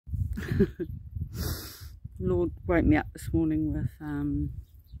Lord woke me up this morning with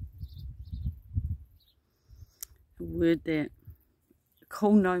a word that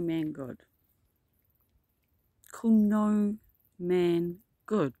call no man good. Call no man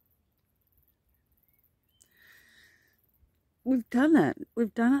good. We've done it.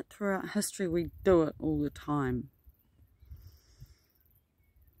 We've done it throughout history. We do it all the time.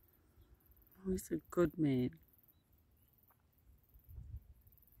 Oh, he's a good man.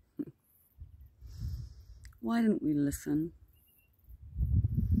 Why didn't we listen?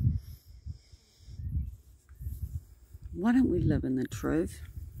 Why don't we live in the truth?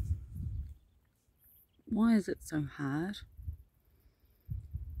 Why is it so hard?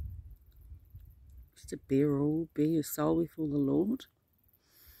 Just to bear your soul before the Lord,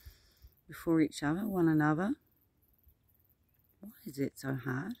 before each other, one another. Why is it so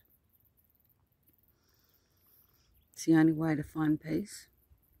hard? It's the only way to find peace.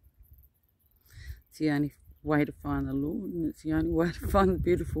 It's the only way to find the Lord, and it's the only way to find the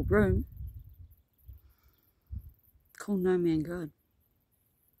beautiful room. Call no man good.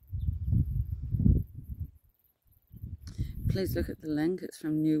 Please look at the link. It's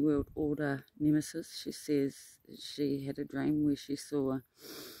from N.W.O Outta Nemesis. She says she had a dream where she saw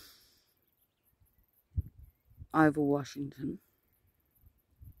over Washington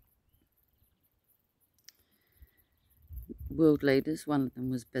world leaders. One of them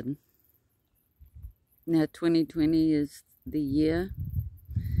was bidden. Now 2020 is the year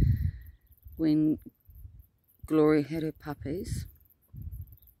when Glory had her puppies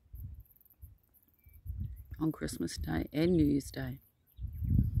on Christmas Day and New Year's Day.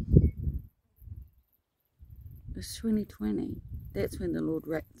 It's 2020. That's when the Lord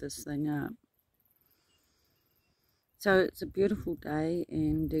wrapped this thing up. So it's a beautiful day,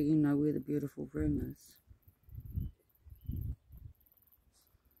 and do you know where the beautiful room is?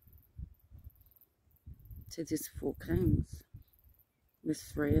 So there's 4 kings. There's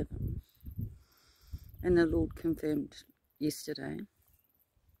 3 of them. And the Lord confirmed yesterday,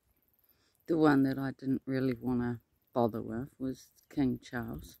 the one that I didn't really want to bother with was King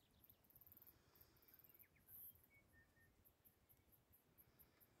Charles.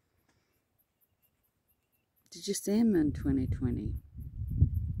 Did you see him in 2020?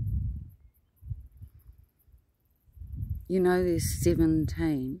 You know there's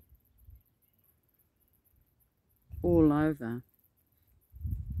 17 all over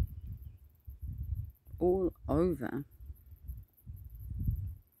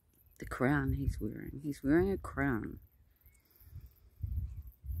the crown he's wearing. He's wearing a crown.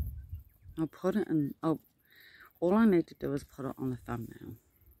 I'll put it in, all I need to do is put it on the thumbnail.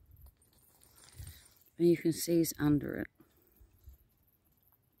 And you can see he's under it.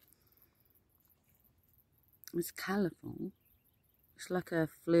 It's colourful. It's like a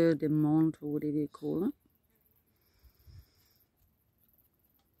fleur de menthe or whatever you call it.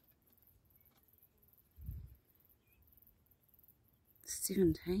 It's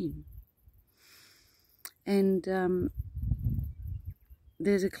 17. And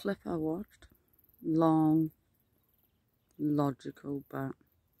there's a clip I watched. Long, logical, but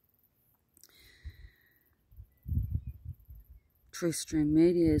terrestrial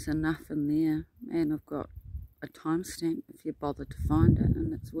media is enough in there. And I've got a timestamp if you bother to find it,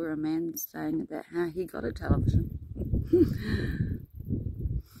 and it's where a man's saying about how he got a television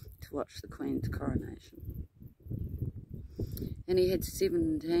to watch the Queen's coronation. And he had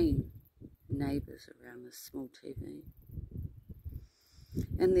 17 neighbours around this small TV.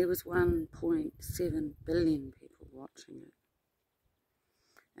 And there was 1.7 billion people watching it.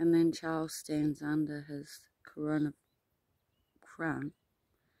 And then Charles stands under his crown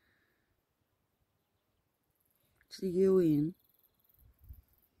to the UN.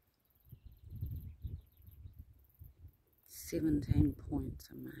 17 points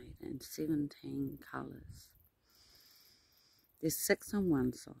are made and 17 colours. There's 6 on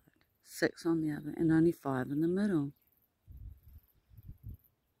one side, 6 on the other, and only 5 in the middle.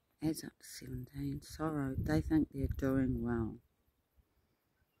 Adds up to 17. Sorrow, they think they're doing well.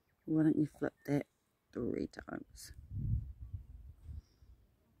 Why don't you flip that 3 times?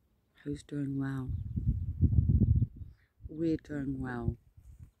 Who's doing well? We're doing well.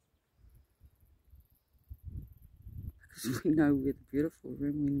 Because we know we're the beautiful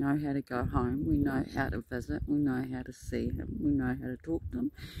room. We know how to go home. We know how to visit. We know how to see him. We know how to talk to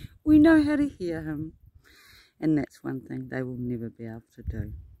him. We know how to hear him. And that's one thing they will never be able to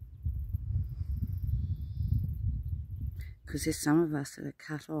do. Because there's some of us that are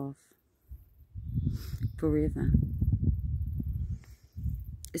cut off forever.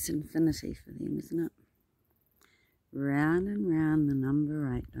 It's infinity for them, isn't it? Round and round the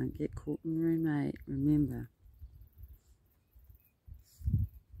number 8. Don't get caught in room 8. Remember.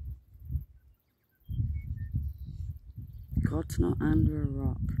 God's not under a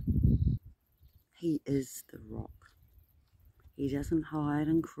rock. He is the rock. He doesn't hide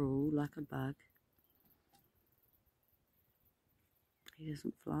and crawl like a bug. He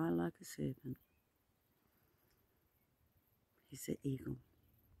doesn't fly like a serpent. He's the eagle.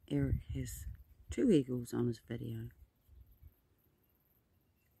 Eric has 2 eagles on his video.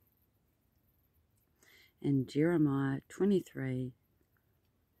 And Jeremiah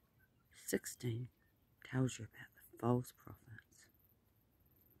 23:16 tells you about the false prophets.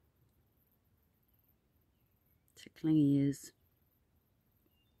 Tickling ears.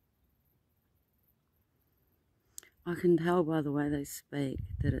 I can tell by the way they speak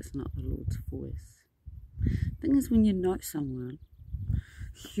that it's not the Lord's voice. The thing is, when you know someone,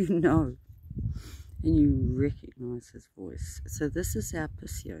 you know, and you recognize his voice. So this is our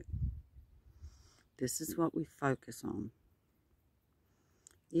pursuit. This is what we focus on.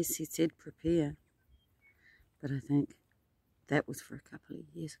 Yes, he said prepare, but I think that was for a couple of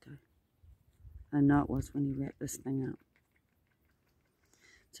years ago. I know it was when he wrapped this thing up.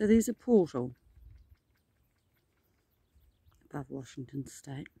 So there's a portal above Washington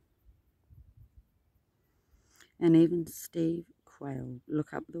State. And even Steve Quayle,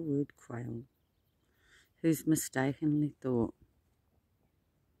 look up the word Quayle, who's mistakenly thought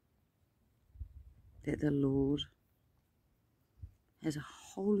that the Lord has a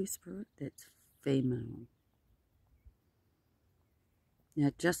Holy Spirit that's female.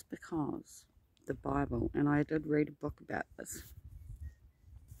 Now, just because the Bible, and I did read a book about this,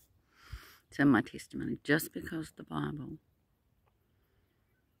 it's in my testimony, just because the Bible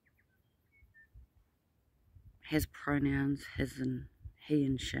has pronouns his and he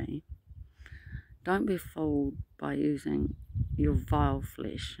and she, don't be fooled by using your vile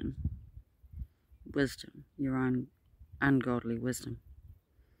flesh and wisdom, your own ungodly wisdom,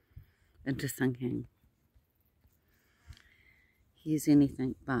 into thinking he is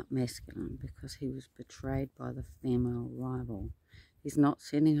anything but masculine because he was betrayed by the female rival. He's not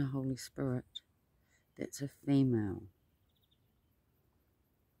sending a Holy Spirit that's a female.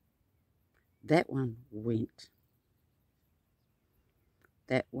 That one went.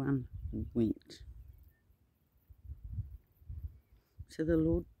 That one went. So the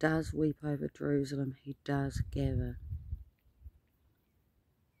Lord does weep over Jerusalem. He does gather,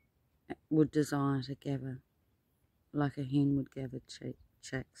 would desire to gather, like a hen would gather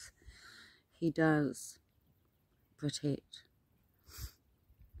chicks. He does protect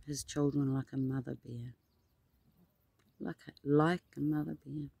his children like a mother bear. Like a mother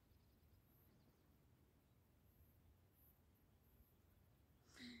bear.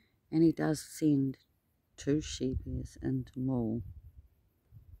 And he does send 2 she-bears into maul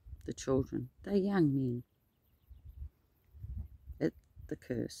the children. They're young men. It's the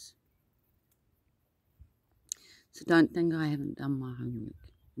curse. So don't think I haven't done my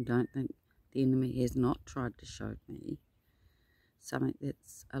homework. And don't think the enemy has not tried to show me something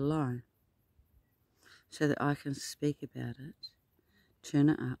that's a lie, so that I can speak about it, turn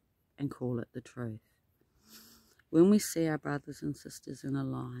it up, and call it the truth. When we see our brothers and sisters in a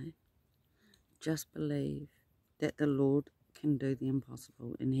lie, just believe that the Lord can do the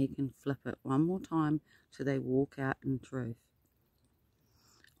impossible, and he can flip it one more time so they walk out in truth.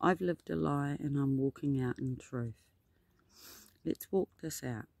 I've lived a lie and I'm walking out in truth. Let's walk this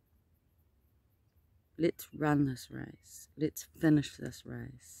out. Let's run this race. Let's finish this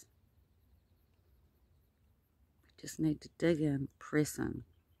race. We just need to dig in, press in.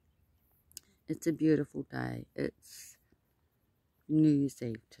 It's a beautiful day. It's New Year's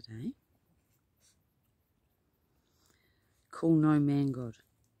Eve today. Call no man God.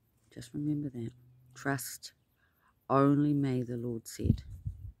 Just remember that. Trust only me, the Lord said.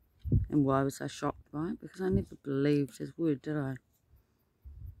 And why was I shocked by it? Because I never believed his word, did I?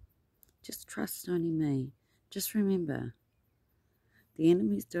 Just trust only me. Just remember, the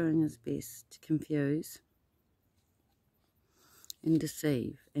enemy's doing his best to confuse and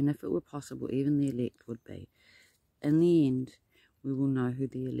deceive. And if it were possible, even the elect would be. In the end, we will know who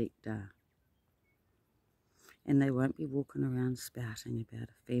the elect are. And they won't be walking around spouting about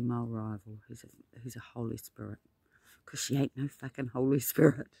a female rival who's a Holy Spirit. Because she ain't no fucking Holy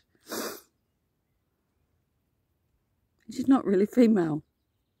Spirit. She's not really female.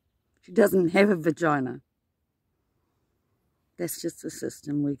 She doesn't have a vagina. That's just the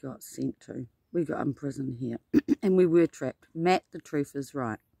system we got sent to. We got imprisoned here. And we were trapped. Matt, the truth is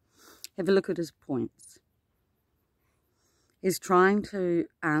right. Have a look at his points. He's trying to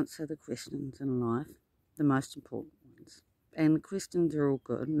answer the questions in life, the most important And the questions are all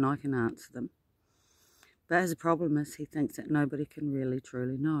good, and I can answer them. But his problem is he thinks that nobody can really,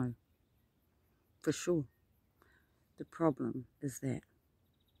 truly know. For sure. The problem is that.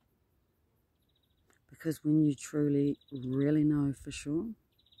 Because when you truly, really know for sure,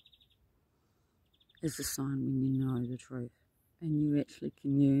 is a sign when you know the truth. And you actually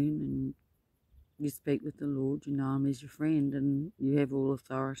commune and you speak with the Lord, you know him as your friend, and you have all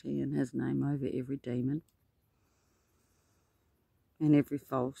authority in his name over every demon and every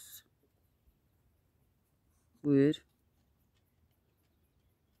false word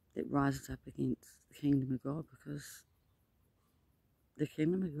that rises up against the kingdom of God, because the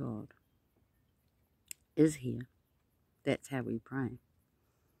kingdom of God is here. That's how we pray.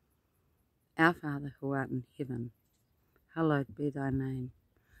 Our Father who art in heaven, hallowed be thy name.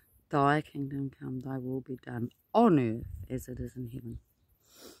 Thy kingdom come, thy will be done on earth as it is in heaven.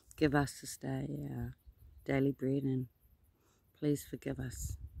 Give us this day our daily bread, and please forgive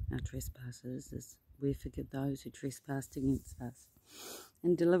us our trespasses as we forgive those who trespass against us.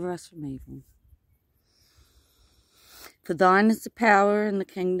 And deliver us from evil. For thine is the power and the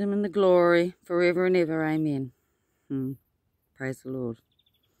kingdom and the glory forever and ever. Amen. Praise the Lord.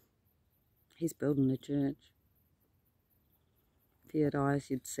 He's building the church. If you had eyes,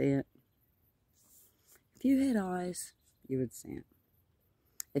 you'd see it. If you had eyes, you would see it.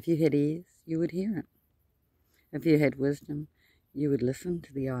 If you had ears, you would hear it. If you had wisdom, you would listen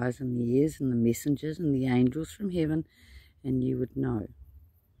to the eyes and the ears and the messengers and the angels from heaven, and you would know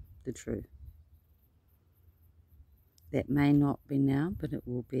the truth. That may not be now, but it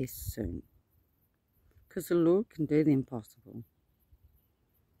will be soon. Because the Lord can do the impossible.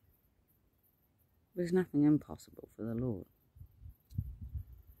 There's nothing impossible for the Lord.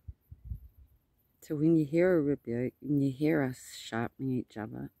 So when you hear a rebuke, when you hear us sharpening each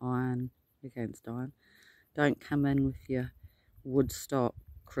other, iron against iron, don't come in with your Woodstock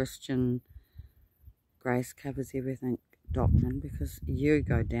Christian grace covers everything doctrine, because you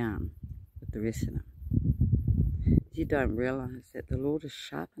go down with the rest of them. You don't realise that the Lord is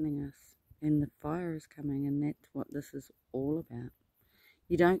sharpening us and the fire is coming, and that's what this is all about.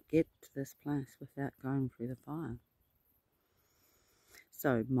 You don't get to this place without going through the fire.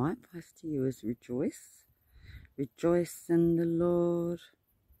 So my advice to you is rejoice. Rejoice in the Lord.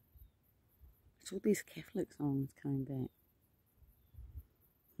 It's all these Catholic songs coming back.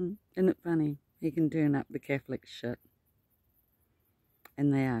 Isn't it funny? He can turn up the Catholic shit.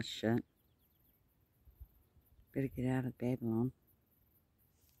 And they are shit. Better get out of Babylon.